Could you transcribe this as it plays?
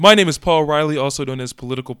My name is Paul Riley, also known as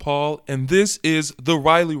Political Paul, and this is The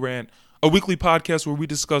Riley Rant, a weekly podcast where we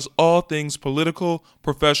discuss all things political,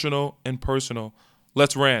 professional, and personal.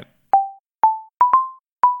 Let's rant.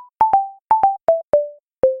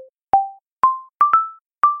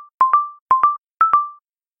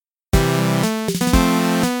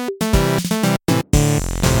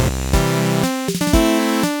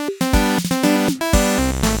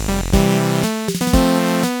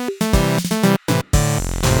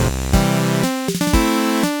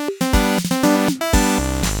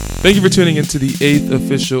 Thank you for tuning into the 8th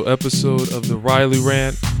official episode of The Riley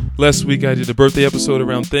Rant. Last week I did a birthday episode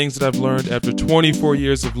around things that I've learned after 24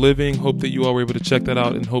 years of living. Hope that you all were able to check that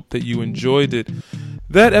out and hope that you enjoyed it.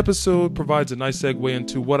 That episode provides a nice segue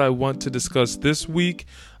into what I want to discuss this week.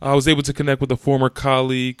 I was able to connect with a former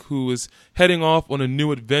colleague who is heading off on a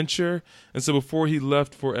new adventure. And so before he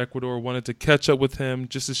left for Ecuador, I wanted to catch up with him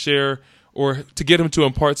just to share or to get him to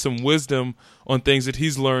impart some wisdom on things that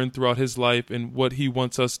he's learned throughout his life and what he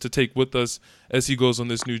wants us to take with us as he goes on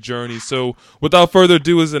this new journey. So without further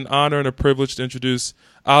ado, it's an honor and a privilege to introduce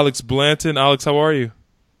Alex Blanton. Alex, how are you?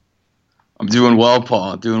 I'm doing well,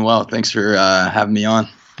 Paul. Doing well. Thanks for having me on.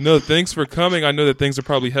 No, thanks for coming. I know that things are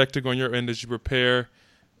probably hectic on your end as you prepare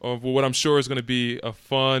for what I'm sure is going to be a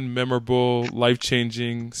fun, memorable,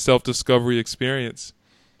 life-changing self-discovery experience.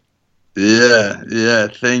 Yeah.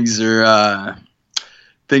 Things are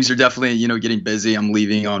definitely, getting busy. I'm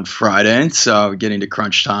leaving on Friday, so getting to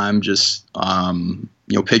crunch time, just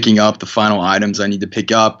picking up the final items I need to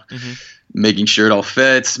pick up, making sure it all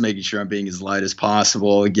fits, making sure I'm being as light as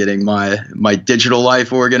possible, getting my digital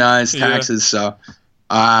life organized, taxes. So,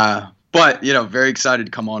 but very excited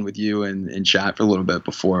to come on with you and chat for a little bit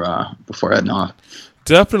before heading off.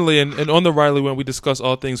 Definitely, and on the Riley when we discuss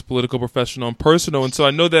all things political, professional, and personal. And so I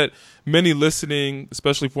know that many listening,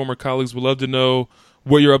 especially former colleagues, would love to know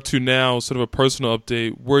what you're up to now, sort of a personal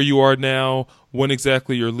update, where you are now, when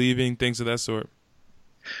exactly you're leaving, things of that sort.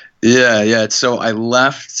 Yeah. So I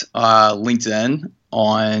left LinkedIn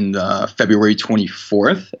on February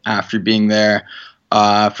 24th after being there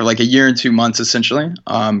for like a year and 2 months, essentially,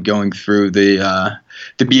 going through the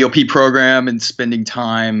BOP program and spending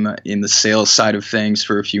time in the sales side of things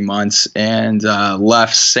for a few months, and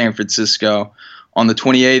left San Francisco on the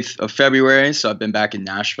 28th of February. So I've been back in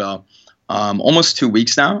Nashville almost 2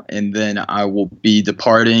 weeks now, and then I will be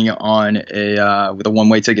departing on with a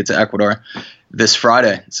one-way ticket to Ecuador this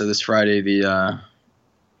Friday. So this Friday, the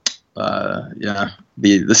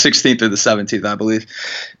 16th or the 17th, I believe.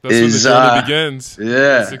 That's when the journey begins.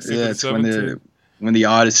 Yeah, it's when the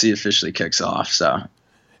Odyssey officially kicks off. So,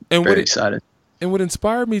 very excited. And what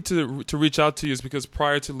inspired me to reach out to you is because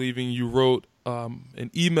prior to leaving, you wrote an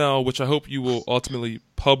email, which I hope you will ultimately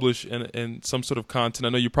publish in some sort of content. I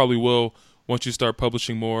know you probably will once you start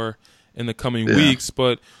publishing more in the coming weeks,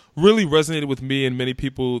 but really resonated with me and many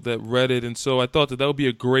people that read it. And so I thought that would be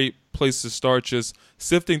a great place to start, just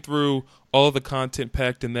sifting through all of the content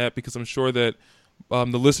packed in that, because I'm sure that the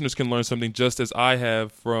listeners can learn something just as I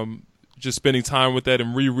have from just spending time with that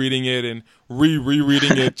and rereading it and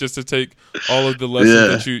rereading it just to take all of the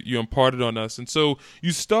lessons that you imparted on us. And so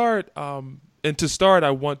you start, and to start,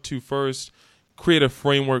 I want to first create a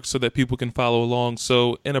framework so that people can follow along.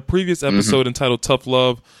 So in a previous episode entitled Tough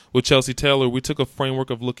Love with Chelsea Taylor, we took a framework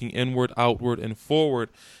of looking inward, outward, and forward.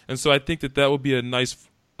 And so I think that would be a nice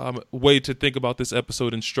way to think about this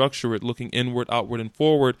episode and structure it, looking inward, outward, and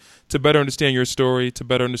forward to better understand your story, to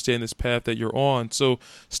better understand this path that you're on. So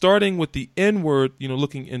starting with the inward,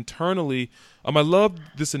 looking internally, I love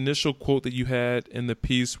this initial quote that you had in the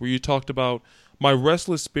piece where you talked about, "My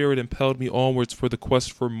restless spirit impelled me onwards for the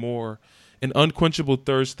quest for more, an unquenchable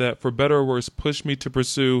thirst that, for better or worse, pushed me to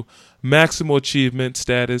pursue maximal achievement,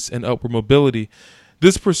 status, and upward mobility.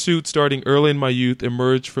 This pursuit, starting early in my youth,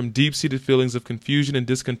 emerged from deep-seated feelings of confusion and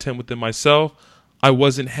discontent within myself. I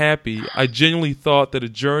wasn't happy. I genuinely thought that a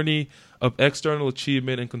journey of external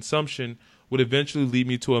achievement and consumption would eventually lead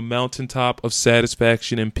me to a mountaintop of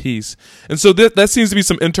satisfaction and peace." And so that seems to be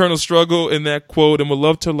some internal struggle in that quote, and would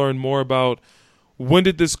love to learn more about when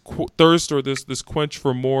did this thirst or this quench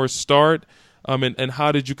for more start, and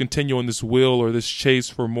how did you continue on this will or this chase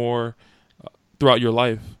for more throughout your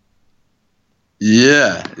life?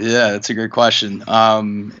 Yeah, that's a great question.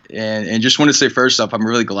 And just want to say first off, I'm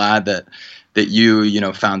really glad that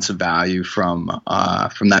you found some value from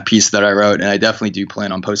that piece that I wrote, and I definitely do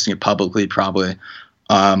plan on posting it publicly, probably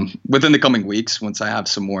within the coming weeks once I have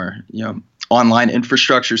some more online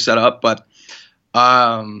infrastructure set up. But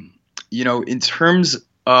in terms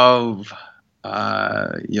of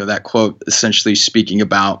that quote, essentially speaking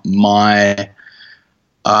about my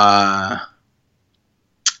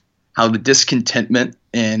how the discontentment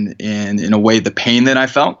and in a way the pain that I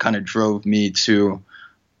felt kind of drove me to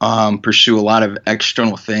pursue a lot of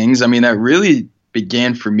external things. I mean, that really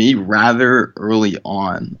began for me rather early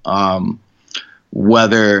on.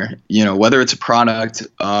 Whether it's a product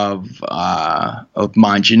of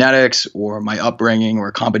my genetics or my upbringing or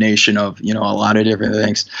a combination of, a lot of different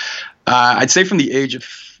things. I'd say from the age of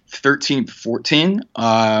 13, 14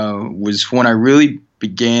 was when I really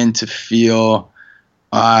began to feel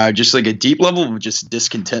just like a deep level of just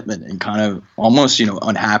discontentment and kind of almost,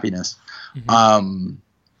 unhappiness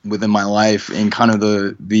within my life. And kind of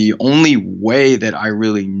the only way that I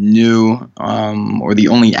really knew or the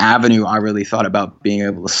only avenue I really thought about being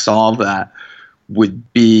able to solve that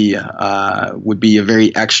would be a very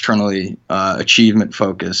externally achievement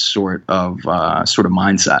focused sort of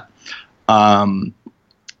mindset.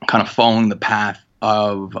 Kind of following the path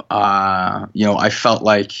of, I felt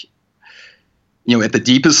like, at the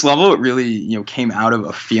deepest level, it really, came out of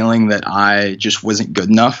a feeling that I just wasn't good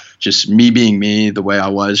enough. Just me being me the way I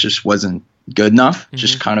was just wasn't good enough,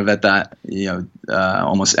 just kind of at that,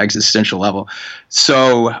 almost existential level.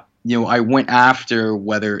 So, I went after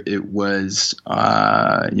whether it was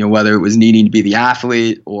needing to be the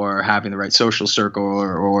athlete or having the right social circle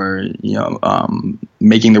or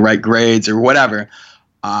making the right grades or whatever.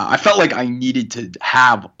 I felt like I needed to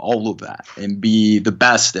have all of that and be the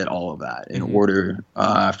best at all of that in order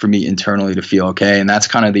for me internally to feel okay. And that's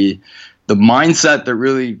kind of the mindset that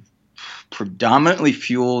really predominantly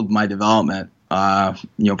fueled my development,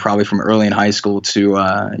 probably from early in high school to,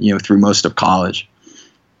 through most of college.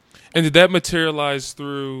 And did that materialize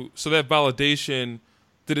so that validation,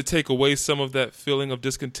 did it take away some of that feeling of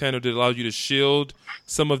discontent, or did it allow you to shield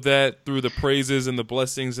some of that through the praises and the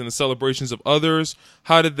blessings and the celebrations of others?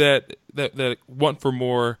 How did that want for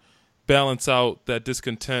more balance out that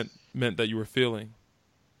discontentment that you were feeling?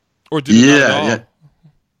 Or did it not at all?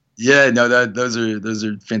 Yeah, no, those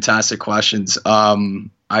are fantastic questions.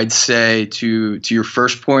 I'd say to your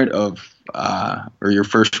first point of or your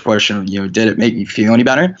first question, did it make me feel any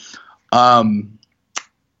better?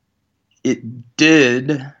 It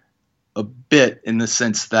did a bit, in the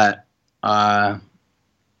sense that I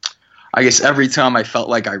guess every time I felt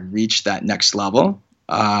like I reached that next level,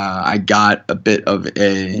 I got a bit of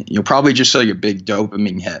a, probably just like a big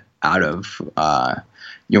dopamine hit out of,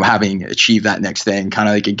 having achieved that next thing. Kind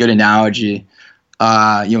of like a good analogy.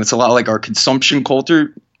 It's a lot like our consumption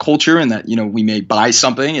culture in that, we may buy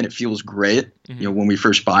something and it feels great, when we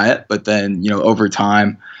first buy it, but then, over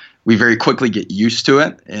time, we very quickly get used to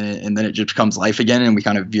it, and then it just becomes life again, and we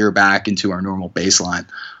kind of veer back into our normal baseline.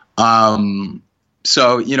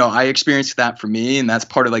 So, I experienced that for me, and that's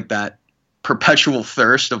part of like that perpetual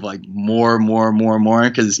thirst of like more,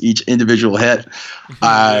 because each individual hit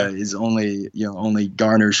is only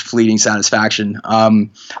garners fleeting satisfaction.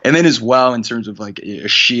 And then as well, in terms of like a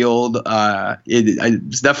shield,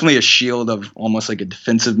 it's definitely a shield of almost like a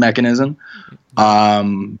defensive mechanism.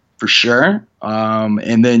 For sure.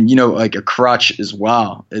 And then, like a crutch as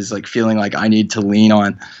well, is like feeling like I need to lean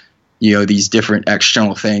on, these different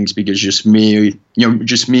external things, because just me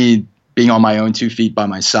being on my own 2 feet by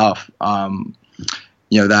myself, that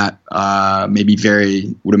would have made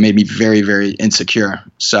me very, very insecure.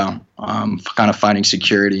 So kind of finding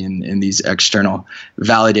security in these external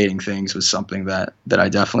validating things was something that I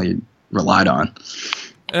definitely relied on.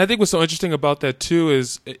 And I think what's so interesting about that too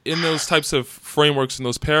is, in those types of frameworks and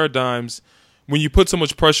those paradigms, when you put so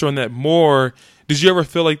much pressure on that more, did you ever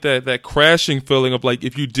feel like that crashing feeling of like,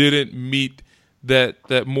 if you didn't meet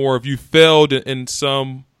that more, if you failed in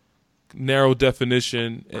some narrow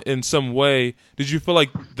definition in some way, did you feel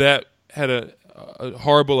like that had a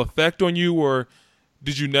horrible effect on you, or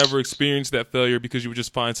did you never experience that failure because you would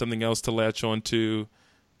just find something else to latch on to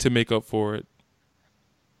make up for it?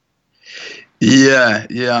 Yeah.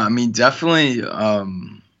 I mean, definitely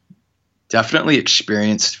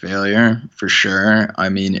experienced failure for sure. I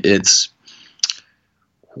mean, it's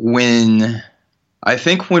when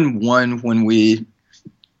we,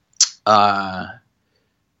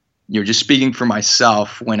 just speaking for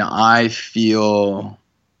myself, when I feel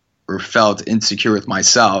or felt insecure with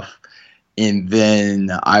myself, and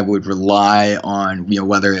then I would rely on,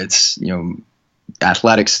 whether it's,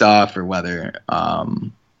 athletic stuff, or whether,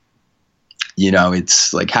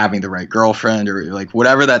 it's like having the right girlfriend, or like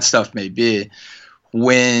whatever that stuff may be.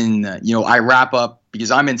 When, I wrap up,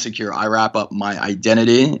 because I'm insecure, I wrap up my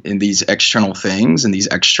identity in these external things and these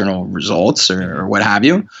external results or what have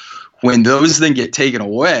you. When those then get taken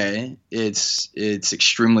away, it's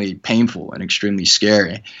extremely painful and extremely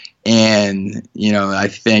scary. And, I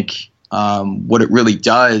think what it really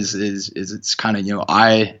does is it's kind of,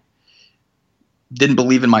 didn't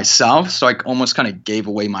believe in myself. So I almost kind of gave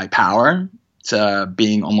away my power to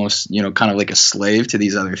being almost, kind of like a slave to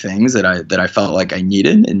these other things that I felt like I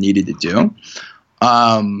needed to do.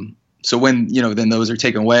 So when, then those are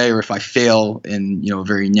taken away, or if I fail in, a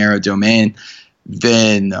very narrow domain,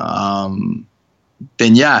 then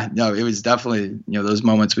yeah, no, it was definitely, those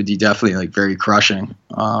moments would be definitely like very crushing,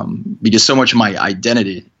 because so much of my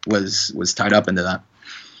identity was tied up into that.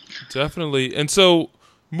 Definitely. And so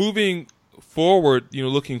moving forward,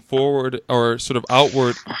 looking forward or sort of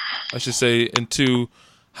outward, I should say, into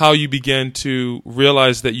how you began to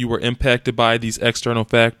realize that you were impacted by these external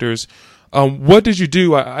factors. What did you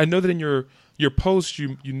do? I know that in your post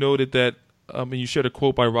you noted that, and you shared a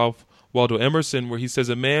quote by Ralph Waldo Emerson where he says,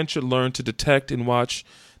 "A man should learn to detect and watch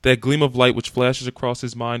that gleam of light which flashes across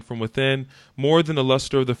his mind from within, more than the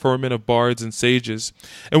luster of the firmament of bards and sages."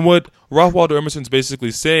 And what Ralph Waldo Emerson's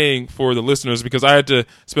basically saying, for the listeners, because I had to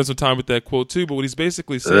spend some time with that quote too, but what he's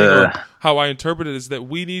basically saying, or how I interpret it, is that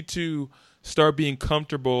we need to start being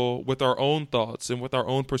comfortable with our own thoughts and with our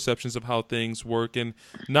own perceptions of how things work, and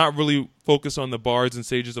not really focus on the bards and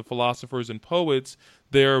sages of philosophers and poets,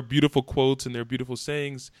 their beautiful quotes and their beautiful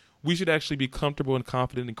sayings. We should actually be comfortable and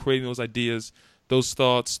confident in creating those ideas, those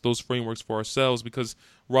thoughts, those frameworks for ourselves, because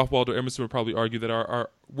Ralph Waldo Emerson would probably argue that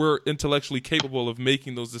we're intellectually capable of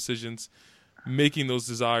making those decisions, making those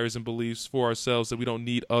desires and beliefs for ourselves, that we don't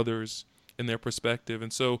need others in their perspective.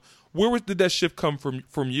 And so did that shift come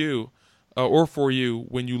from you, or for you,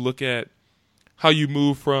 when you look at how you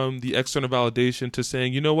move from the external validation to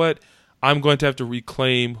saying, you know what, I'm going to have to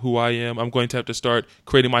reclaim who I am. I'm going to have to start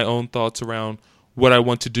creating my own thoughts around what I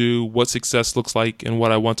want to do, what success looks like, and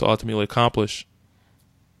what I want to ultimately accomplish?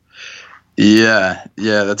 Yeah,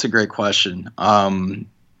 that's a great question.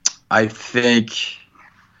 I think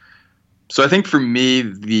for me,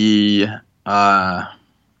 the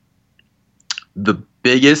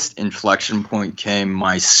biggest inflection point came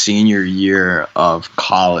my senior year of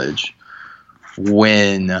college,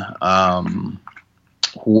 when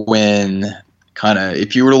kind of,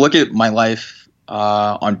 if you were to look at my life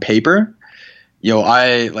on paper,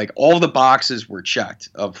 I like all the boxes were checked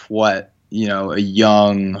of what, a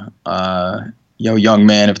young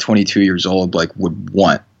man of 22 years old like would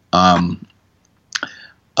want,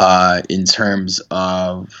 in terms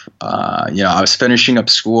of, I was finishing up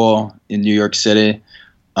school in New York City.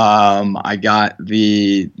 I got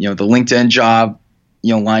the LinkedIn job,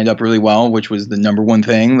 lined up really well, which was the number one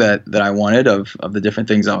thing that I wanted of the different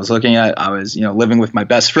things I was looking at. I was, living with my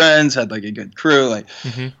best friends, had like a good crew, like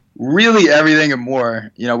really everything and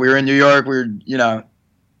more. We were in New York, we were,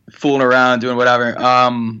 fooling around, doing whatever.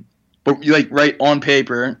 But like right on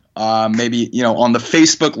paper, maybe, on the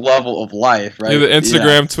Facebook level of life, right? Yeah, the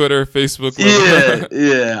Instagram, Twitter, Facebook level.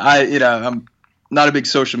 Yeah. I'm not a big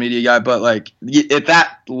social media guy, but like at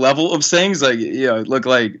that level of things, like, it looked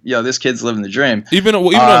like, this kid's living the dream. Even on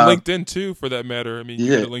LinkedIn too, for that matter. I mean,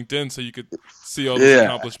 you go to LinkedIn so you could see all those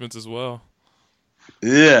accomplishments as well.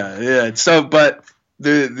 Yeah. So, but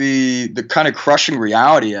the kind of crushing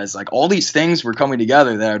reality is like all these things were coming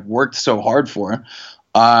together that I'd worked so hard for,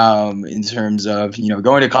 in terms of,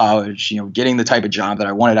 going to college, getting the type of job that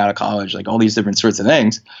I wanted out of college, like all these different sorts of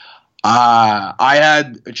things. I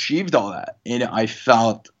had achieved all that, and I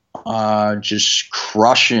felt just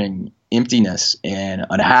crushing emptiness and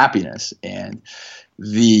unhappiness. And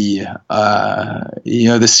the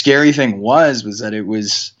scary thing was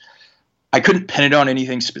that I couldn't pin it on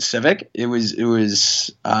anything specific. It was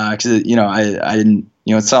because I didn't,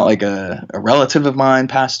 it's not like a relative of mine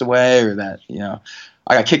passed away, or that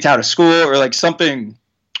I got kicked out of school, or like something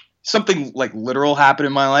like literal happened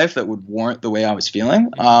in my life that would warrant the way I was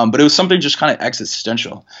feeling. But it was something just kind of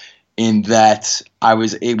existential, in that I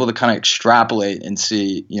was able to kind of extrapolate and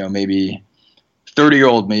see, maybe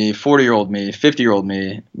 30-year-old me, 40-year-old me, 50-year-old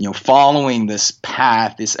me, following this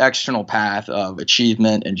path, this external path of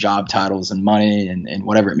achievement and job titles and money and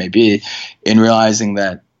whatever it may be, and realizing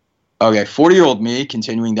that, okay, 40-year-old me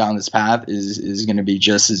continuing down this path is going to be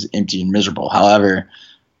just as empty and miserable, however,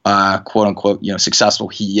 quote unquote, successful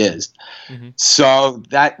he is. Mm-hmm. So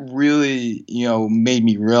that really, made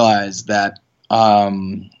me realize that,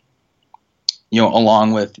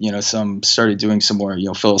 along with, started doing some more,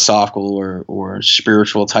 philosophical or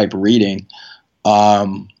spiritual type reading,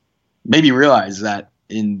 made me realize that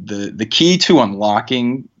in the key to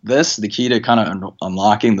unlocking this, the key to kind of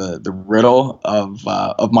unlocking the riddle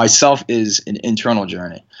of myself is an internal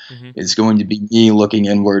journey. Mm-hmm. It's going to be me looking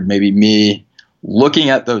inward, maybe me looking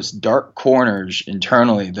at those dark corners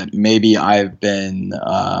internally that maybe I've been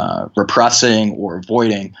repressing or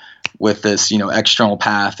avoiding, with this, external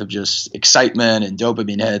path of just excitement and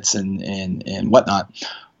dopamine hits and whatnot.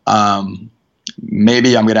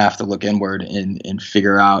 Maybe I'm going to have to look inward and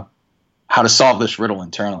figure out how to solve this riddle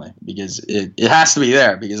internally, because it has to be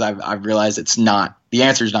there, because I've realized the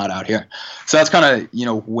answer's not out here. So that's kind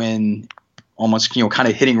of, when almost, kind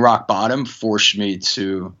of hitting rock bottom forced me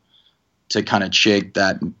to kind of shake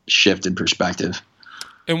that shift in perspective.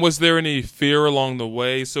 And was there any fear along the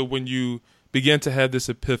way? So when you began to have this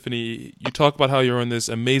epiphany, you talk about how you're on this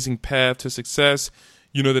amazing path to success.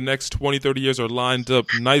 The next 20, 30 years are lined up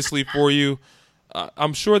nicely for you.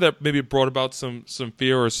 I'm sure that maybe it brought about some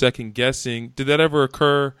fear or second guessing. Did that ever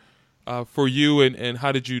occur for you, and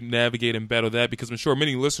how did you navigate and battle that? Because I'm sure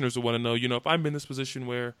many listeners will want to know, if I'm in this position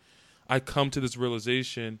where I come to this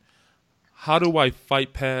realization, how do I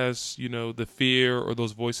fight past, the fear or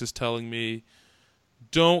those voices telling me,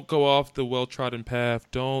 don't go off the well-trodden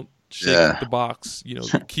path, don't shake the box,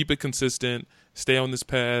 keep it consistent, stay on this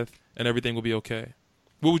path, and everything will be okay.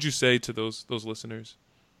 What would you say to those listeners?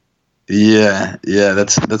 Yeah,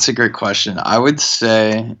 that's a great question. I would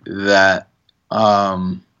say that,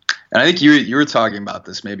 and I think you were talking about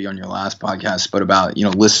this maybe on your last podcast, but about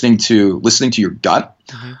listening to your gut.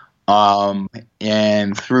 Mm-hmm.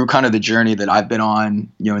 And through kind of the journey that I've been on,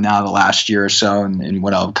 now the last year or so, and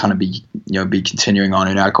what I'll kind of be continuing on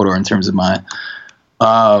in Ecuador in terms of my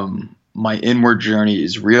inward journey,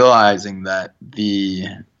 is realizing that the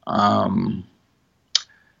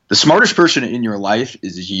smartest person in your life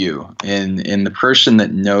is you, and the person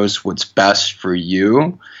that knows what's best for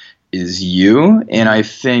you is you. And I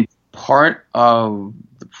think part of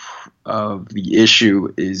the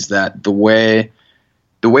issue is that the way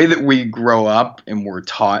that we grow up and we're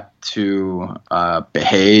taught to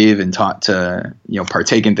behave and taught to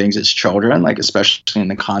partake in things as children, like especially in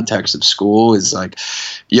the context of school, is like,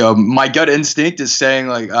 my gut instinct is saying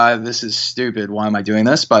like, this is stupid, why am I doing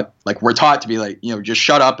this? But like, we're taught to be like, just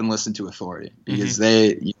shut up and listen to authority, because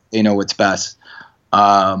they know what's best.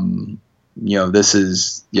 This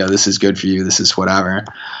is good for you, this is whatever.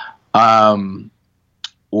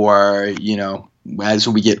 Or as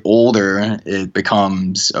we get older, it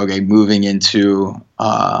becomes okay. Moving into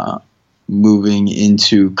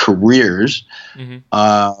careers,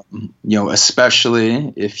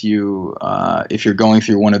 especially if you're going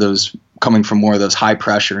through coming from more of those high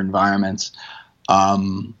pressure environments.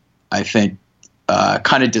 I think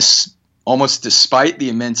kind of almost despite the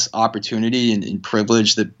immense opportunity and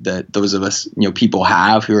privilege that those of us people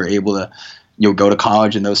have who are able to go to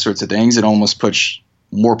college and those sorts of things, it almost puts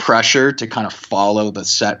more pressure to kind of follow the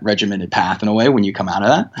set regimented path in a way when you come out of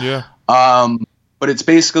that. Yeah. But it's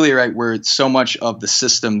basically right where it's so much of the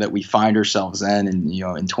system that we find ourselves in, and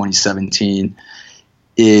in 2017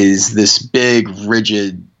 is this big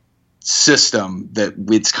rigid system that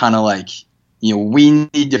it's kind of like, we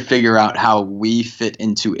need to figure out how we fit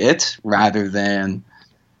into it rather than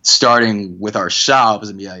starting with ourselves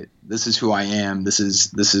and be like, this is who I am. This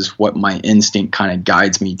is what my instinct kind of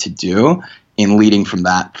guides me to do, and leading from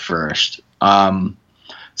that first.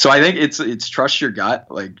 So I think it's trust your gut,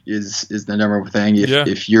 like is the number one thing.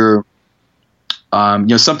 If you're,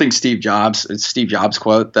 something Steve Jobs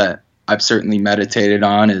quote that I've certainly meditated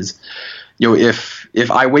on is,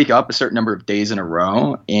 if I wake up a certain number of days in a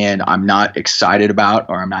row and I'm not excited about,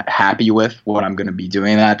 or I'm not happy with what I'm going to be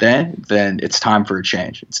doing that day, then it's time for a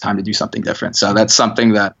change. It's time to do something different. So that's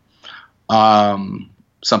something that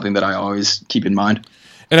I always keep in mind.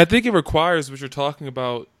 And I think it requires what you're talking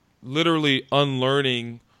about, literally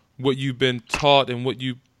unlearning what you've been taught and what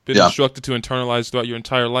you've been instructed to internalize throughout your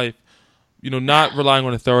entire life. Not relying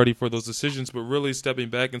on authority for those decisions, but really stepping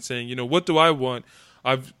back and saying, what do I want?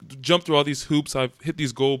 I've jumped through all these hoops. I've hit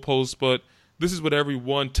these goalposts, but this is what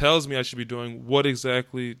everyone tells me I should be doing. What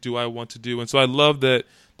exactly do I want to do? And so I love that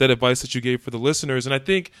advice that you gave for the listeners. And I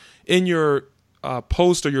think in your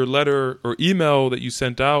post or your letter or email that you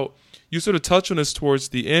sent out, you sort of touch on this towards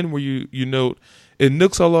the end, where you note, in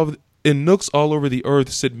nooks all over the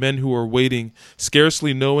earth sit men who are waiting,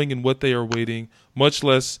 scarcely knowing in what they are waiting, much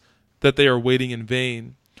less that they are waiting in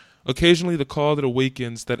vain. Occasionally the call that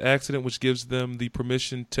awakens, that accident which gives them the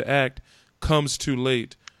permission to act, comes too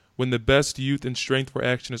late, when the best youth and strength for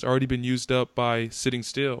action has already been used up by sitting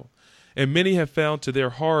still. And many have found to their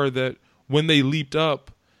horror that when they leaped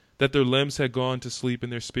up, that their limbs had gone to sleep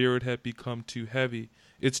and their spirit had become too heavy.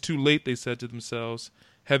 It's too late, they said to themselves,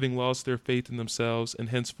 having lost their faith in themselves and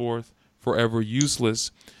henceforth forever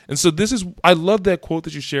useless. And so I love that quote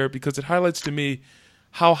that you shared, because it highlights to me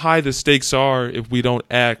how high the stakes are if we don't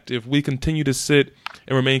act. If we continue to sit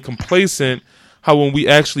and remain complacent, how when we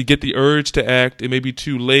actually get the urge to act, it may be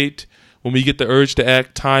too late. when we get the urge to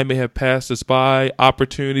act, time may have passed us by,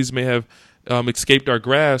 opportunities may have escaped our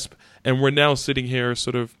grasp, and we're now sitting here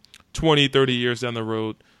sort of 20, 30 years down the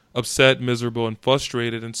road, upset, miserable, and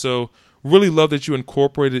frustrated. And so really love that you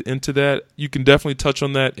incorporated into that. You can definitely touch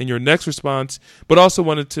on that in your next response, but also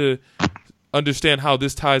wanted to understand how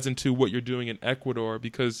this ties into what you're doing in Ecuador,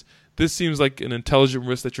 because this seems like an intelligent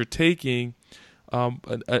risk that you're taking,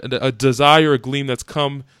 a desire, a gleam that's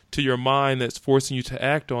come to your mind that's forcing you to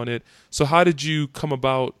act on it. So how did you come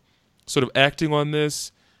about sort of acting on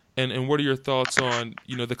this, and what are your thoughts on,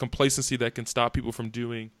 the complacency that can stop people from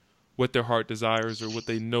doing what their heart desires or what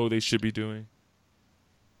they know they should be doing?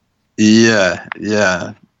 Yeah.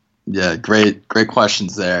 Great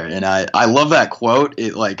questions there. And I love that quote.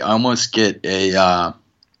 It I almost get I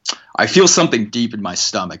feel something deep in my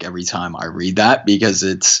stomach every time I read that, because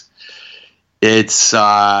it's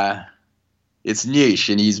niche,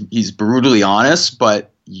 and he's brutally honest,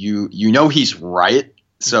 but he's right.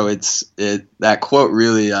 So that quote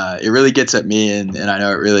really it really gets at me, and I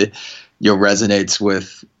know it really resonates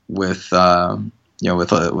with with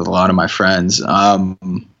a lot of my friends.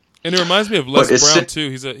 And it reminds me of Les Brown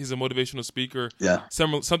too. He's a motivational speaker. Yeah.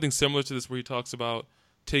 Something similar to this, where he talks about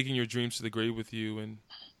taking your dreams to the grave with you, and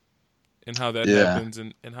how that Yeah. happens,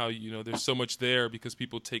 and how there's so much there because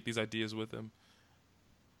people take these ideas with them.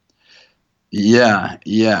 Yeah,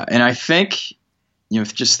 and I think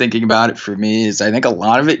just thinking about it for me is, I think a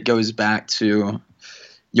lot of it goes back to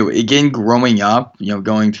again, growing up,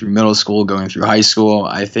 going through middle school, going through high school.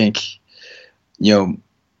 I think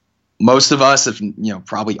most of us, if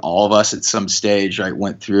probably all of us at some stage, right,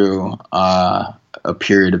 went through a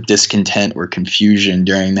period of discontent or confusion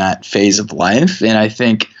during that phase of life. And I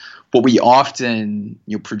think what we often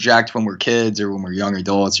project when we're kids or when we're young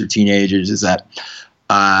adults or teenagers is that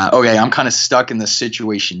okay, I'm kind of stuck in this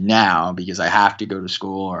situation now because I have to go to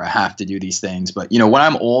school or I have to do these things. But when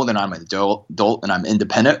I'm old and I'm an adult and I'm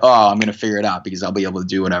independent, I'm going to figure it out because I'll be able to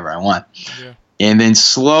do whatever I want. Yeah. And then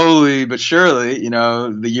slowly but surely,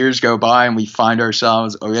 the years go by and we find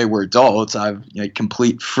ourselves, okay, we're adults. I've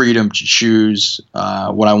complete freedom to choose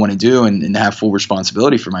what I want to do and have full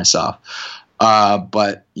responsibility for myself.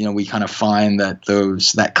 But we kind of find that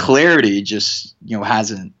that clarity just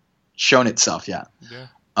hasn't shown itself yet. Yeah.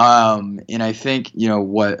 And I think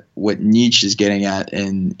what Nietzsche is getting at,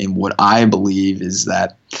 and what I believe, is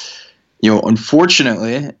that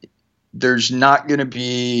unfortunately there's not going to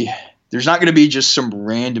be just some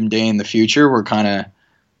random day in the future where we're kind of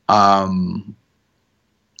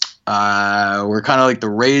like the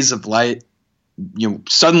rays of light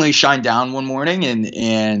suddenly shine down one morning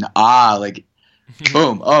and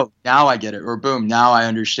boom, oh, now I get it, or boom, now I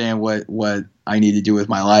understand what I need to do with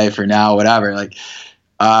my life, or now whatever.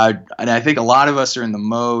 And I think a lot of us are in the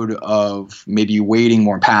mode of maybe waiting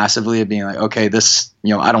more passively, of being like, okay, this,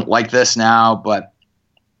 I don't like this now, but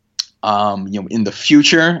in the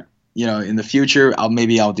future,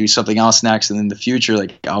 I'll do something else next, and in the future,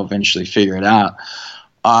 I'll eventually figure it out.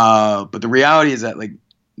 But the reality is that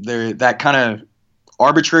that kind of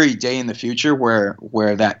arbitrary day in the future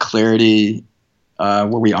where that clarity, where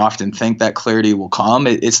we often think that clarity will come,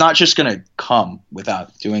 it's not just going to come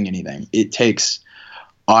without doing anything. It takes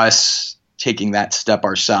us taking that step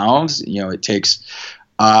ourselves. It takes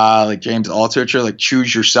James Altucher,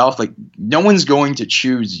 choose yourself. No one's going to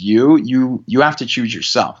choose you. You have to choose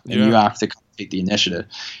yourself, and you have to take the initiative.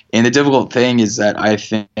 And the difficult thing is that I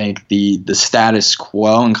think the status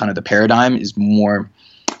quo and kind of the paradigm is more,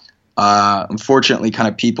 unfortunately, kind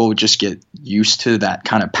of people just get used to that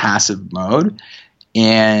kind of passive mode.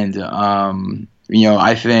 And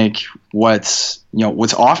I think what's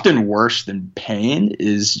often worse than pain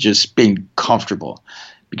is just being comfortable.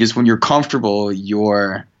 Because when you're comfortable,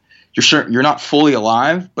 you're not fully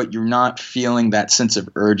alive, but you're not feeling that sense of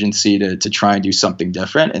urgency to try and do something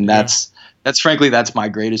different. And that's frankly, that's my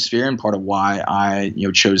greatest fear, and part of why I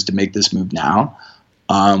chose to make this move now,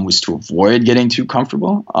 was to avoid getting too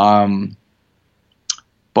comfortable.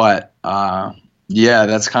 Yeah,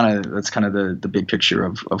 that's kind of the big picture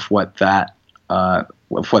of what that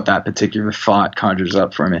particular thought conjures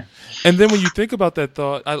up for me. And then when you think about that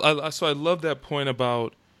thought, I love that point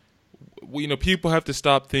about, people have to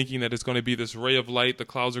stop thinking that it's going to be this ray of light, the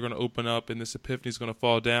clouds are going to open up, and this epiphany is going to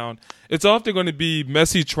fall down. It's often going to be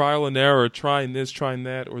messy trial and error, trying this, trying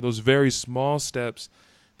that, or those very small steps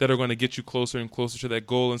that are going to get you closer and closer to that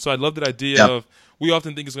goal. And so I love that idea of, we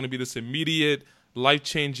often think it's going to be this immediate,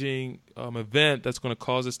 life-changing event that's going to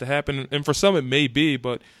cause this to happen. And for some it may be,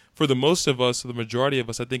 but for the most of us, or the majority of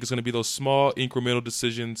us, I think it's going to be those small incremental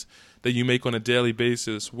decisions that you make on a daily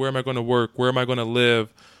basis. Where am I going to work? Where am I going to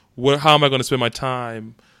live? How am I going to spend my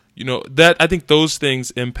time? that I think those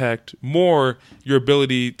things impact more your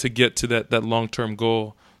ability to get to that long-term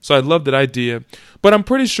goal. So I love that idea. But I'm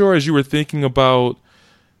pretty sure as you were thinking about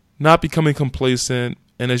not becoming complacent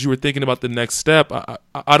and as you were thinking about the next step,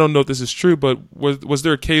 I don't know if this is true, but was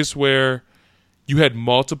there a case where you had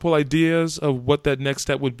multiple ideas of what that next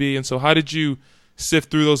step would be? And so how did you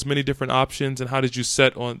sift through those many different options, and how did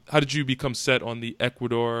you become set on the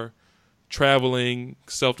Ecuador traveling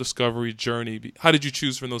self-discovery journey? How did you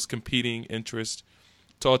choose from those competing interests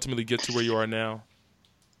to ultimately get to where you are now?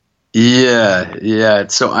 Yeah.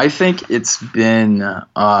 So I think it's been,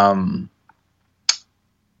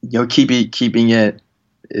 keeping it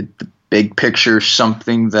the big picture,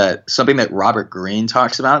 something that Robert Greene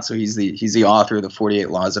talks about. So he's the author of the 48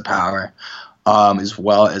 Laws of Power, as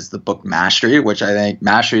well as the book Mastery, which I think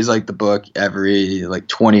Mastery is like the book every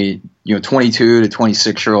 22 to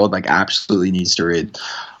 26-year-old absolutely needs to read.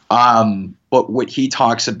 But what he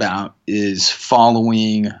talks about is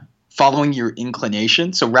following your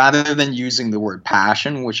inclination. So rather than using the word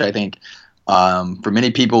passion, which I think for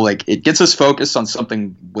many people, it gets us focused on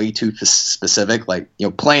something way too specific,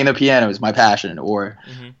 playing the piano is my passion, or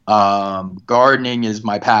gardening is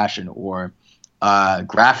my passion, or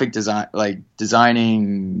graphic design,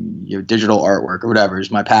 designing digital artwork or whatever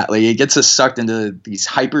is my passion. It gets us sucked into these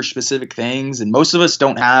hyper specific things, and most of us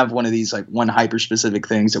don't have one of these one hyper specific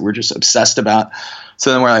things that we're just obsessed about.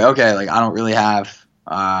 So then we're okay, I don't really have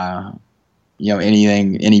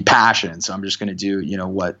any passion, so I'm just going to do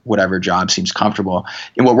whatever job seems comfortable.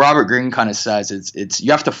 And what Robert Greene kind of says is it's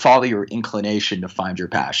you have to follow your inclination to find your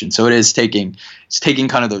passion. So it's taking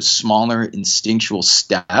kind of those smaller instinctual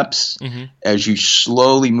steps as you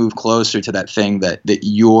slowly move closer to that thing that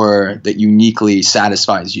uniquely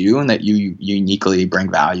satisfies you and that you uniquely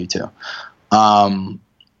bring value to.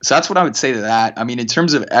 So that's what I would say to that. I mean, in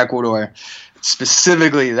terms of Ecuador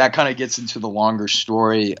specifically, that kind of gets into the longer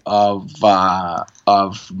story of my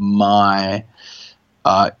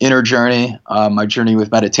inner journey, my journey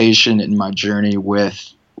with meditation, and my journey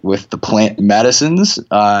with the plant medicines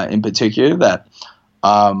in particular that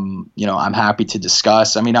I'm happy to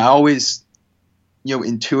discuss. I mean, I always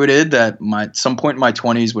intuited that some point in my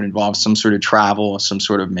 20s would involve some sort of travel, some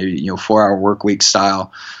sort of maybe 4-hour work week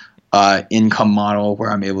style income model where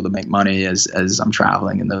I'm able to make money as I'm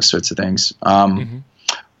traveling and those sorts of things.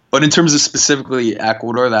 But in terms of specifically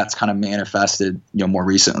Ecuador, that's kind of manifested, more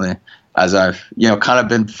recently as I've, kind of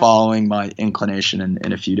been following my inclination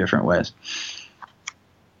in a few different ways.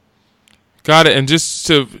 Got it. And just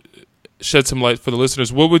to shed some light for the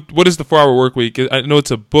listeners, what is the 4-hour work week? I know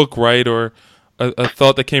it's a book, right? Or a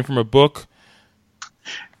thought that came from a book.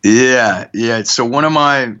 Yeah. So one of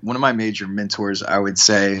my major mentors, I would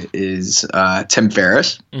say, is Tim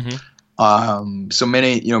Ferriss. So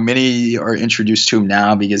many are introduced to him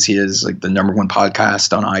now because he is the number one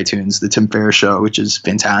podcast on iTunes, the Tim Ferriss Show, which is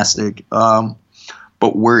fantastic.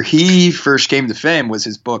 But where he first came to fame was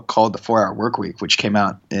his book called The 4-Hour Work Week, which came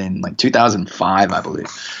out in 2005, I believe.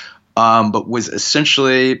 But was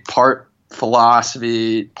essentially part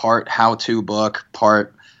philosophy, part how-to book,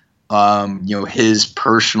 part his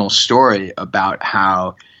personal story about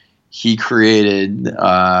how he created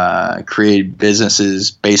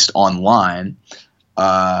businesses based online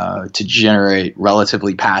to generate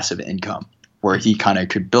relatively passive income, where he kind of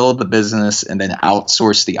could build the business and then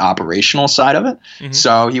outsource the operational side of it.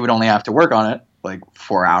 So he would only have to work on it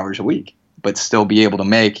 4 hours a week, but still be able to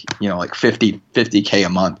make 50K a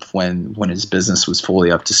month when his business was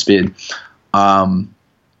fully up to speed.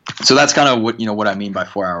 So that's kind of what I mean by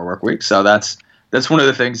 4-hour work week. So that's one of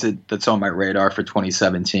the things that's on my radar for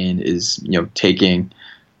 2017 is, taking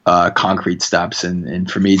concrete steps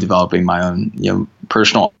and for me developing my own,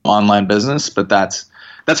 personal online business. But that's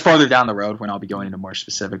farther down the road when I'll be going into more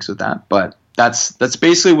specifics with that. But that's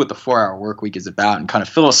basically what the 4-hour work week is about. And kind of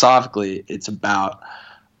philosophically, it's about,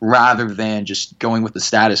 rather than just going with the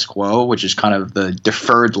status quo, which is kind of the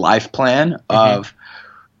deferred life plan of,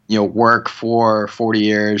 work for 40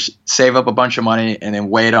 years, save up a bunch of money, and then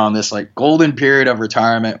wait on this golden period of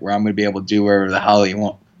retirement where I'm going to be able to do whatever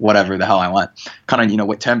the hell I want. Kind of,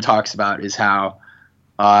 what Tim talks about is how,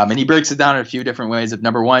 and he breaks it down in a few different ways of,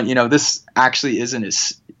 number one, this actually isn't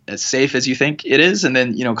as safe as you think it is. And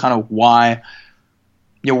then, kind of why,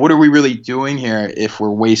 what are we really doing here if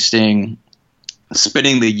we're spending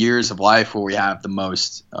the years of life where we have the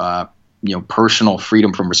most, personal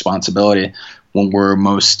freedom from responsibility, when we're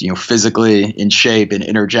most, physically in shape and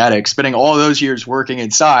energetic, spending all those years working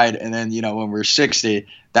inside. And then, when we're 60,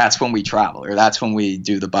 that's when we travel, or that's when we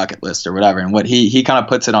do the bucket list or whatever. And what he kind of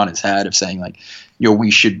puts it on his head of saying, like,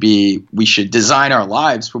 we should design our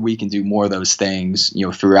lives where we can do more of those things,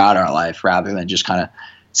 throughout our life, rather than just kind of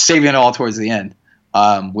saving it all towards the end,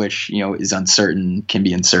 which, is uncertain, can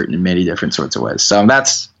be uncertain in many different sorts of ways. So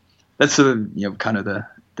that's the, kind of the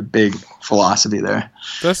big philosophy there.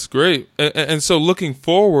 That's great. And so looking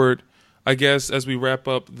forward, I guess, as we wrap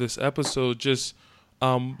up this episode, just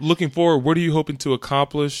looking forward, what are you hoping to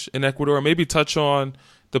accomplish in Ecuador? Maybe touch on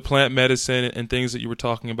the plant medicine and things that you were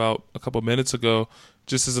talking about a couple of minutes ago,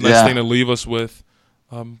 just as a nice thing to leave us with.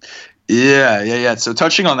 Yeah. So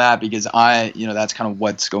touching on that, because that's kind of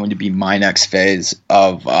what's going to be my next phase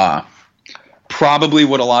of probably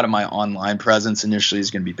what a lot of my online presence initially is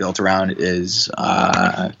going to be built around is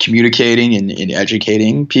communicating and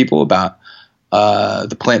educating people about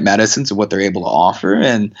the plant medicines and what they're able to offer.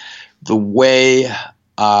 And the way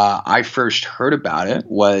I first heard about it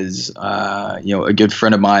was, a good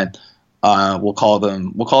friend of mine. We'll call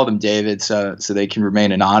them David, so they can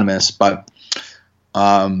remain anonymous. But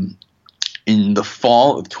in the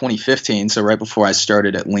fall of 2015, so right before I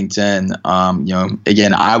started at LinkedIn,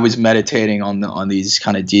 again, I was meditating on these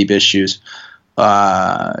kind of deep issues,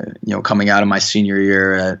 coming out of my senior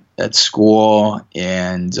year at school,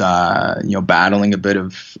 and battling a bit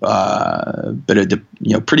of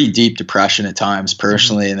pretty deep depression at times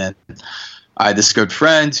personally. And then I had this good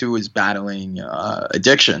friend who was battling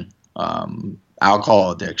addiction,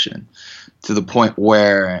 alcohol addiction, to the point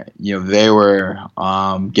where they were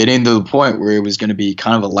getting to the point where it was going to be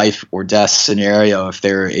kind of a life or death scenario if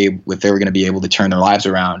they were going to be able to turn their lives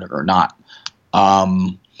around or not.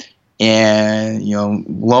 And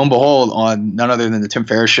lo and behold, on none other than the Tim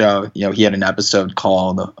Ferriss show, he had an episode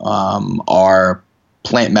called "Are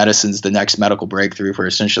Plant Medicines the Next Medical Breakthrough?" where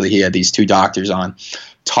essentially he had these two doctors on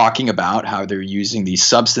talking about how they're using these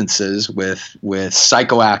substances with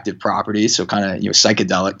psychoactive properties, so kind of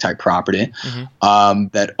psychedelic type property,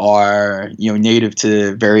 that are native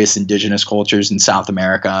to various indigenous cultures in South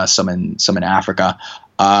America, some in Africa,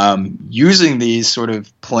 using these sort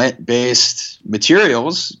of plant-based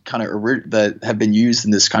materials, kind of that have been used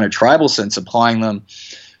in this kind of tribal sense, applying them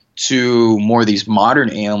to more of these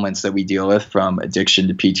modern ailments that we deal with, from addiction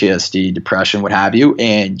to PTSD, depression, what have you,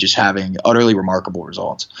 and just having utterly remarkable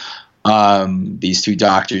results. These two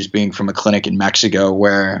doctors being from a clinic in Mexico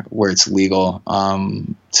where it's legal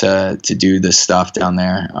to do this stuff down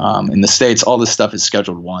there. In the States, all this stuff is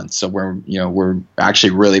Scheduled 1, so we're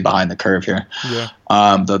actually really behind the curve here.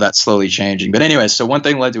 Though that's slowly changing. But anyway, so one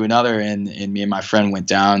thing led to another, and me and my friend went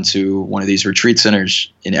down to one of these retreat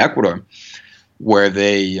centers in Ecuador, where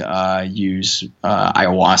they use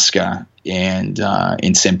ayahuasca and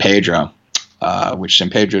in San Pedro, which San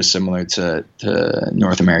Pedro is similar to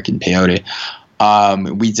North American peyote.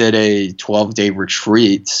 We did a 12-day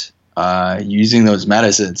retreat using those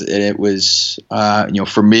medicines, and it was,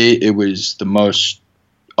 for me, it was the most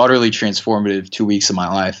utterly transformative 2 weeks of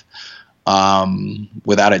my life,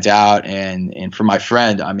 without a doubt. And for my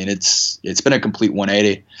friend, I mean, it's been a complete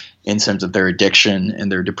 180 in terms of their addiction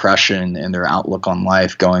and their depression and their outlook on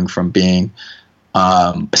life, going from being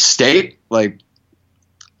a state like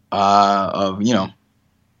of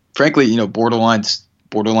frankly borderline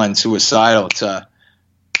suicidal to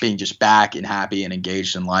being just back and happy and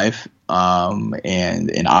engaged in life,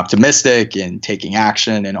 and optimistic and taking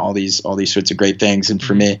action and all these sorts of great things. And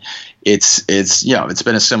for me, it's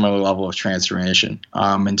been a similar level of transformation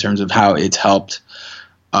in terms of how it's helped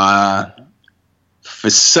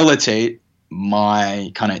facilitate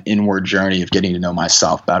my kind of inward journey of getting to know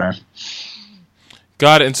myself better.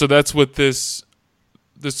 Got it. And so that's what this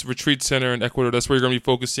retreat center in Ecuador, that's where you're going to be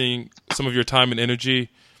focusing some of your time and energy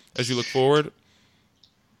as you look forward?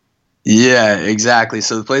 Yeah, exactly.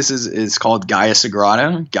 So the place is called Gaia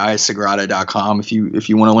Sagrada, GaiaSagrada.com. If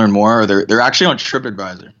you want to learn more, they're actually on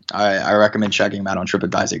TripAdvisor. I recommend checking them out on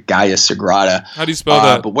TripAdvisor, Gaia Sagrada. How do you spell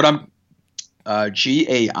that? But what I'm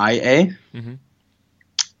GAIA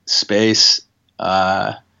space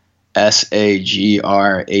SAGRADA.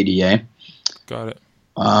 Got it.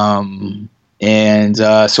 And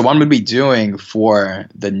so what I'm going to be doing for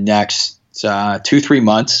the next 2-3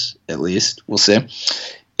 months, at least, we'll see,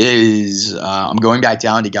 is I'm going back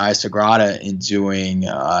down to Gaia Sagrada and doing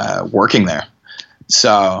working there.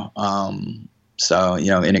 So So,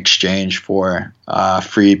 in exchange for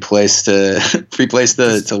free place to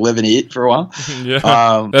to live and eat for a while.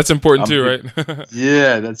 Yeah, that's important too, right?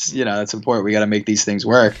 Yeah, that's important. We got to make these things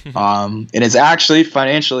work. And it's actually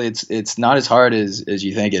financially, it's not as hard as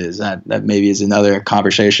you think it is. That maybe is another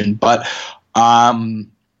conversation, but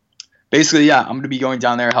basically, yeah, I'm going to be going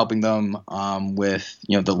down there helping them with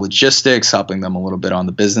the logistics, helping them a little bit on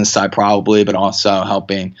the business side probably, but also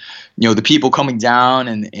helping the people coming down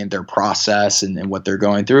and their process and what they're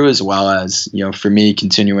going through, as well as for me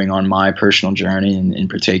continuing on my personal journey and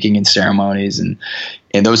partaking in ceremonies and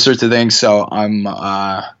those sorts of things. So I'm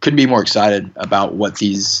couldn't be more excited about what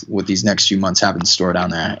these next few months have in store down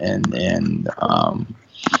there, and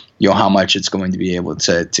how much it's going to be able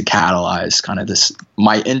to catalyze kind of this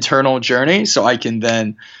my internal journey, so I can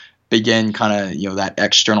then begin kind of that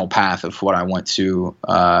external path of what I want to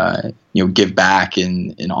give back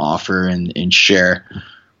and offer and share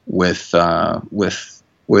with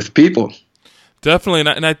people. Definitely,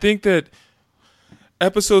 and I think that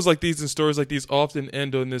episodes like these and stories like these often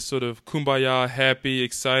end on this sort of kumbaya, happy,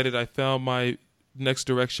 excited, I found my next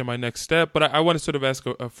direction, my next step. But I want to sort of ask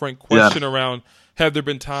a frank question around, have there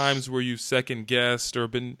been times where you've second guessed or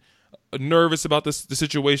been nervous about the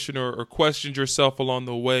situation or questioned yourself along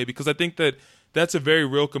the way? Because I think that that's a very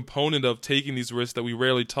real component of taking these risks that we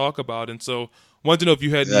rarely talk about. And so I wanted to know if you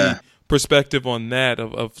had any perspective on that,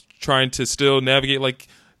 of trying to still navigate, like,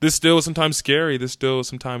 this still is sometimes scary, this still is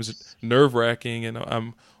sometimes nerve-wracking, and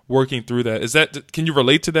I'm working through that. Can you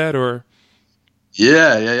relate to that, or?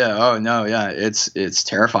 Yeah. Oh no, yeah. It's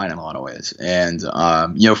terrifying in a lot of ways. And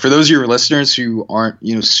for those of your listeners who aren't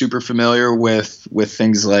super familiar with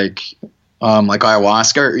things like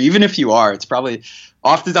ayahuasca, or even if you are, it's probably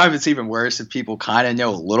oftentimes it's even worse if people kind of know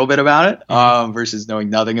a little bit about it versus knowing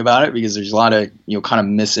nothing about it, because there's a lot of kind of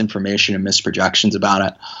misinformation and misprojections about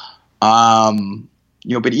it.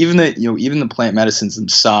 But even the plant medicines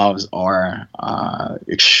themselves are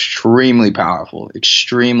extremely powerful,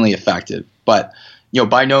 extremely effective. But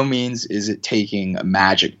by no means is it taking a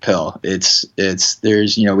magic pill. There's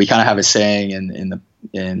we kind of have a saying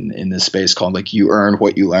in this space called, like, you earn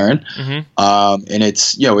what you learn. And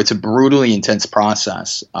it's a brutally intense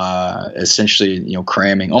process, essentially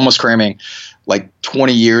almost cramming like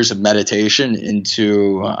 20 years of meditation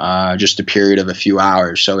into just a period of a few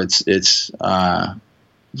hours. So it's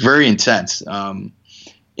very intense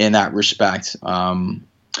in that respect.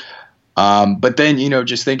 But then,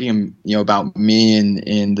 just thinking, about me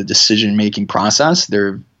in the decision-making process,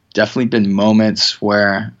 there have definitely been moments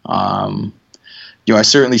where, I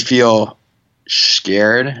certainly feel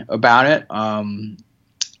scared about it.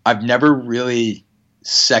 I've never really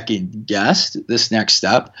second-guessed this next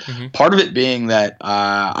step. Part of it being that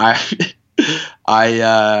I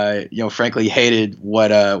frankly hated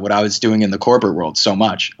what I was doing in the corporate world so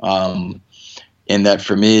much. In that,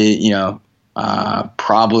 for me,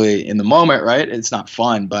 probably in the moment, right, it's not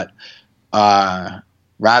fun, but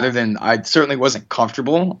rather than, I certainly wasn't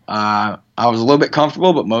comfortable. I was a little bit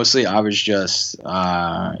comfortable, but mostly I was just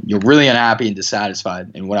really unhappy and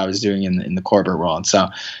dissatisfied in what I was doing in the corporate world. So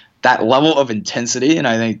that level of intensity, and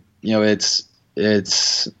I think it's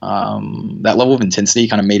that level of intensity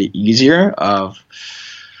kind of made it easier of,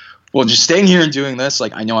 well, just staying here and doing this,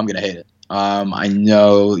 like, I know I'm going to hate it. I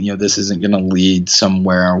know, this isn't going to lead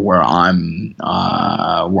somewhere where I'm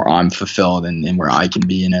fulfilled and where I can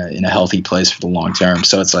be in a healthy place for the long term.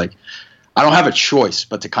 So it's like, I don't have a choice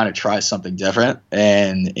but to kind of try something different.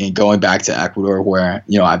 And going back to Ecuador, where,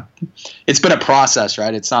 it's been a process,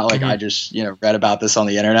 right? It's not like I just, read about this on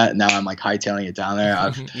the internet and now I'm like hightailing it down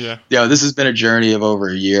there. This has been a journey of over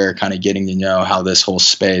a year, kind of getting to know how this whole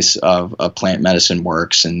space of plant medicine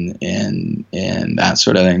works and that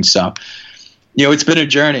sort of thing. So, it's been a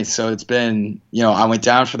journey. So it's been, I went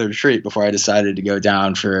down for the retreat before I decided to go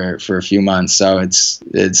down for a few months. So it's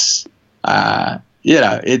kind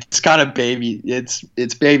of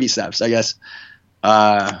it's baby steps, I guess.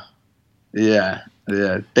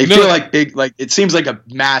 They feel like big, like, it seems like a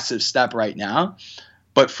massive step right now,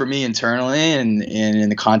 but for me internally and in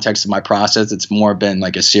the context of my process, it's more been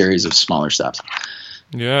like a series of smaller steps.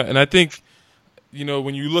 Yeah. And I think,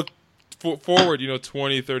 when you look forward,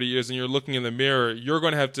 20, 30 years, and you're looking in the mirror, you're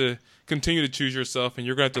going to have to continue to choose yourself, and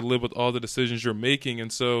you're going to have to live with all the decisions you're making.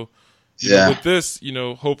 And so, with this,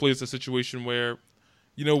 hopefully it's a situation where,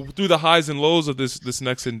 through the highs and lows of this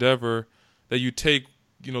next endeavor, that you take,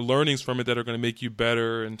 learnings from it that are going to make you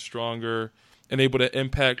better and stronger and able to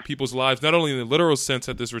impact people's lives, not only in the literal sense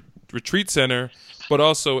at this retreat center, but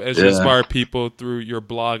also as you inspire people through your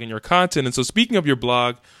blog and your content. And so, speaking of your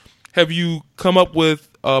blog, have you come up with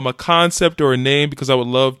a concept or a name? Because I would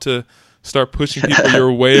love to start pushing people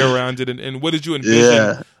your way around it? And what did you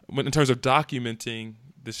envision in terms of documenting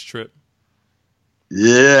this trip?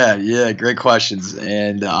 Yeah, great questions.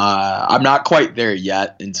 And I'm not quite there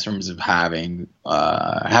yet in terms of having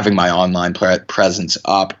my online presence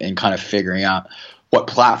up and kind of figuring out what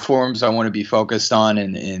platforms I want to be focused on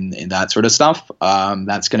and that sort of stuff.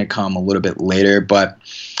 That's going to come a little bit later. But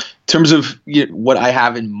in terms of what I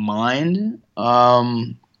have in mind,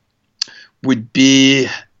 would be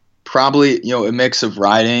probably a mix of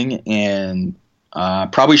writing and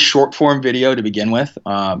probably short form video to begin with,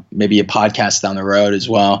 maybe a podcast down the road as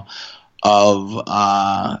well, of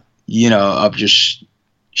just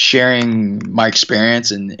sharing my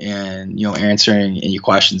experience and answering any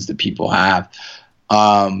questions that people have,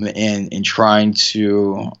 and trying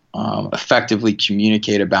to effectively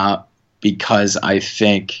communicate about, because I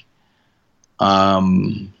think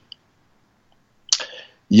kind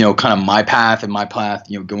of my path,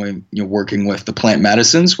 going, working with the plant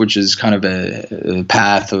medicines, which is kind of a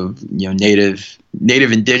path of, native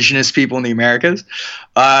indigenous people in the Americas.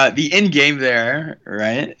 The end game there,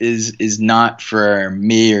 right, is not for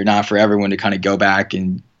me or not for everyone to kind of go back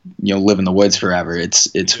and, live in the woods forever.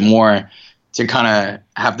 It's more to kind of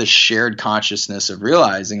have this shared consciousness of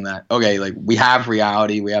realizing that, okay, like we have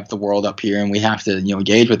reality, we have the world up here, and we have to,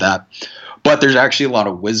 engage with that. But there's actually a lot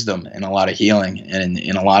of wisdom and a lot of healing and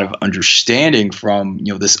a lot of understanding from,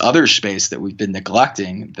 this other space that we've been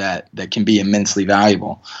neglecting that can be immensely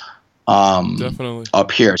valuable. Definitely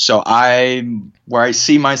up here. So where I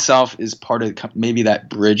see myself is part of maybe that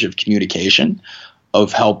bridge of communication,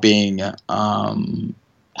 of helping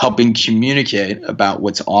communicate about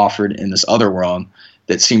what's offered in this other world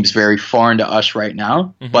that seems very foreign to us right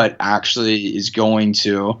now, but actually is going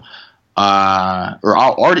to, or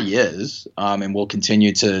already is, and will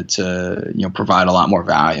continue to provide a lot more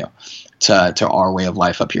value to our way of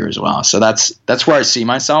life up here as well. So that's where I see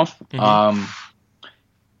myself. Where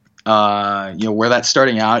that's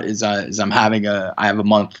starting out is I have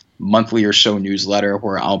a monthly or so newsletter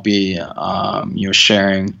where I'll be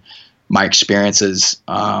sharing my experiences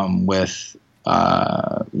with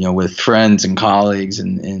friends and colleagues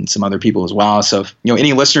and some other people as well. So if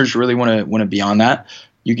any listeners really want to be on that,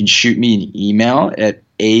 you can shoot me an email at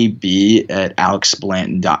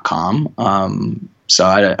ab@alexblanton.com. So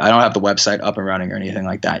I don't have the website up and running or anything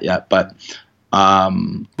like that yet, but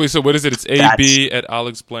wait, so what is it? It's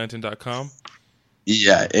ab@alexblanton.com?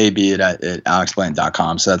 Yeah,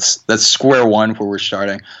 ab@alexblanton.com. So that's square one where we're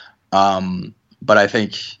starting. But I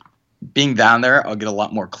think being down there, I'll get a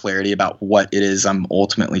lot more clarity about what it is I'm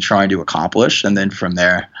ultimately trying to accomplish, and then from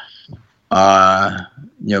there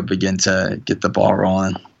begin to get the ball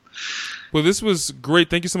rolling. Well, this was great.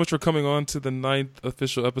 Thank you so much for coming on to the 9th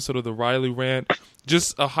official episode of the Riley Rant.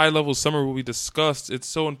 Just a high-level summary of what we discussed. It's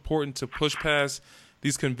so important to push past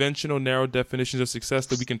these conventional, narrow definitions of success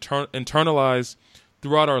that we can internalize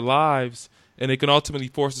throughout our lives, and it can ultimately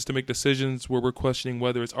force us to make decisions where we're questioning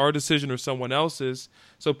whether it's our decision or someone else's.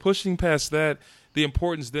 So pushing past that, the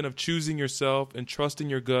importance then of choosing yourself and trusting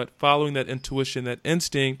your gut, following that intuition, that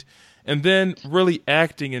instinct, and then really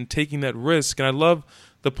acting and taking that risk. And I love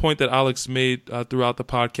the point that Alex made throughout the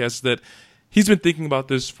podcast, that he's been thinking about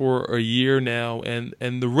this for a year now, and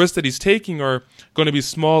the risks that he's taking are going to be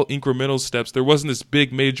small incremental steps. There wasn't this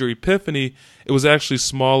big major epiphany. It was actually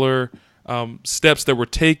smaller steps that were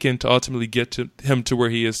taken to ultimately get to him to where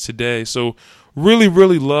he is today. So really,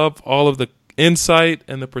 really love all of the insight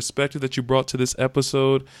and the perspective that you brought to this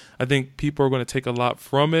episode. I think people are going to take a lot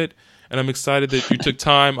from it. And I'm excited that you took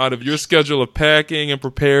time out of your schedule of packing and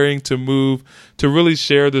preparing to move to really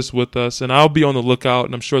share this with us. And I'll be on the lookout,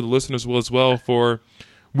 and I'm sure the listeners will as well, for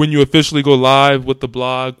when you officially go live with the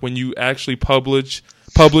blog, when you actually publish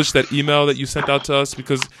that email that you sent out to us.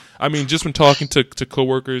 Because, I mean, just from talking to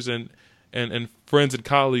coworkers and friends and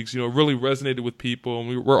colleagues, it really resonated with people.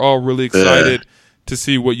 And we're all really excited to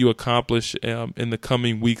see what you accomplish in the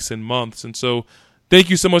coming weeks and months. And so thank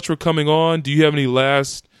you so much for coming on. Do you have any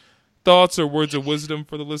last thoughts or words of wisdom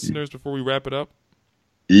for the listeners before we wrap it up?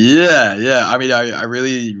 Yeah. I mean, I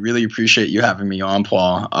really, really appreciate you having me on,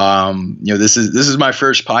 Paul. This is my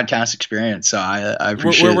first podcast experience, so I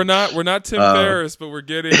appreciate. We're not Tim Ferriss, but we're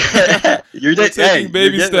getting. We're taking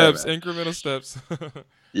baby steps, incremental steps.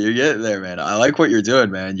 You're getting there, man. I like what you're doing,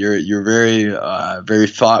 man. You're very very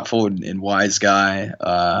thoughtful and wise guy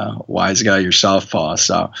yourself, Paul.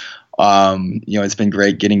 So. It's been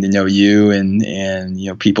great getting to know you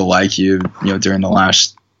and people like you, during the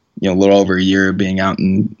last, little over a year being out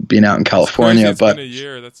in California. It's been a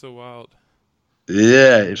year. That's so wild.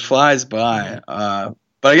 Yeah, it flies by. But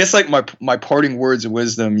I guess like my parting words of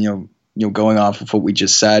wisdom, going off of what we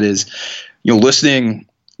just said is, listening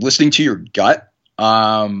to your gut.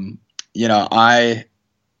 I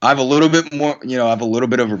have a little bit more, I have a little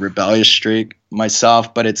bit of a rebellious streak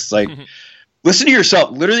myself, but it's like, listen to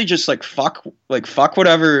yourself. Literally, just fuck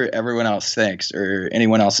whatever everyone else thinks or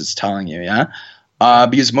anyone else is telling you. Yeah,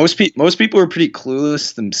 because most people are pretty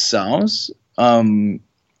clueless themselves. In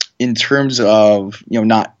terms of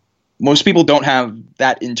not most people don't have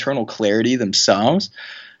that internal clarity themselves.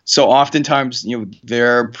 So oftentimes,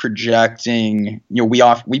 they're projecting,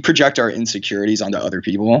 we project our insecurities onto other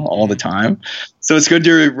people all the time. So it's good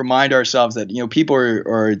to remind ourselves that, people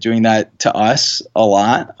are doing that to us a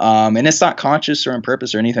lot. And it's not conscious or on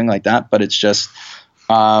purpose or anything like that, but it's just,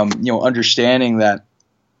 understanding that,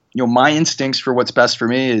 my instincts for what's best for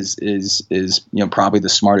me is probably the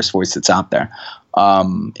smartest voice that's out there.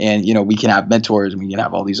 And we can have mentors and we can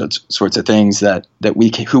have all these sorts of things that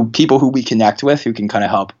people who we connect with who can kind of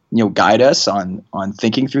help guide us on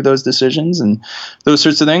thinking through those decisions and those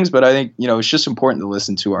sorts of things. But I think it's just important to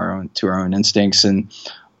listen to our own instincts and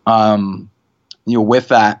with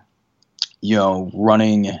that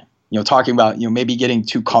running talking about maybe getting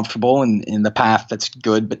too comfortable in the path that's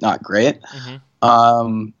good but not great.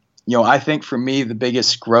 I think for me the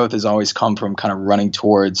biggest growth has always come from kind of running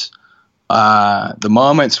towards the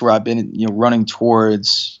moments where I've been, running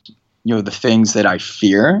towards, the things that I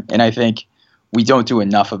fear. And I think we don't do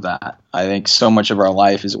enough of that. I think so much of our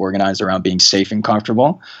life is organized around being safe and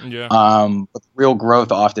comfortable. Yeah. But real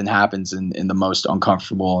growth often happens in the most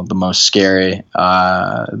uncomfortable, the most scary,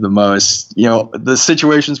 the most, the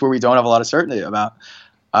situations where we don't have a lot of certainty about.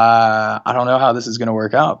 I don't know how this is going to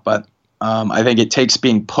work out, but I think it takes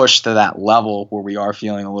being pushed to that level where we are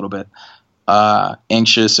feeling a little bit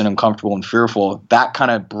anxious and uncomfortable and fearful. That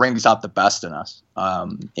kind of brings out the best in us,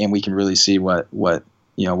 and we can really see what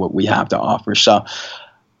we have to offer. So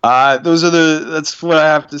that's what I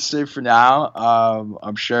have to say for now.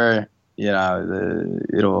 I'm sure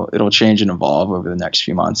it'll change and evolve over the next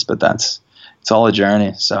few months, but it's all a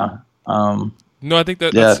journey. So no, I think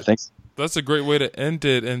that's a great way to end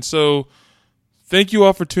it. And so thank you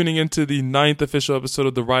all for tuning into the 9th official episode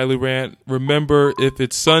of the Riley Rant. Remember, if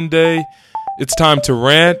it's Sunday, it's time to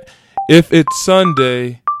rant. If it's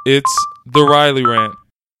Sunday, it's the Riley Rant.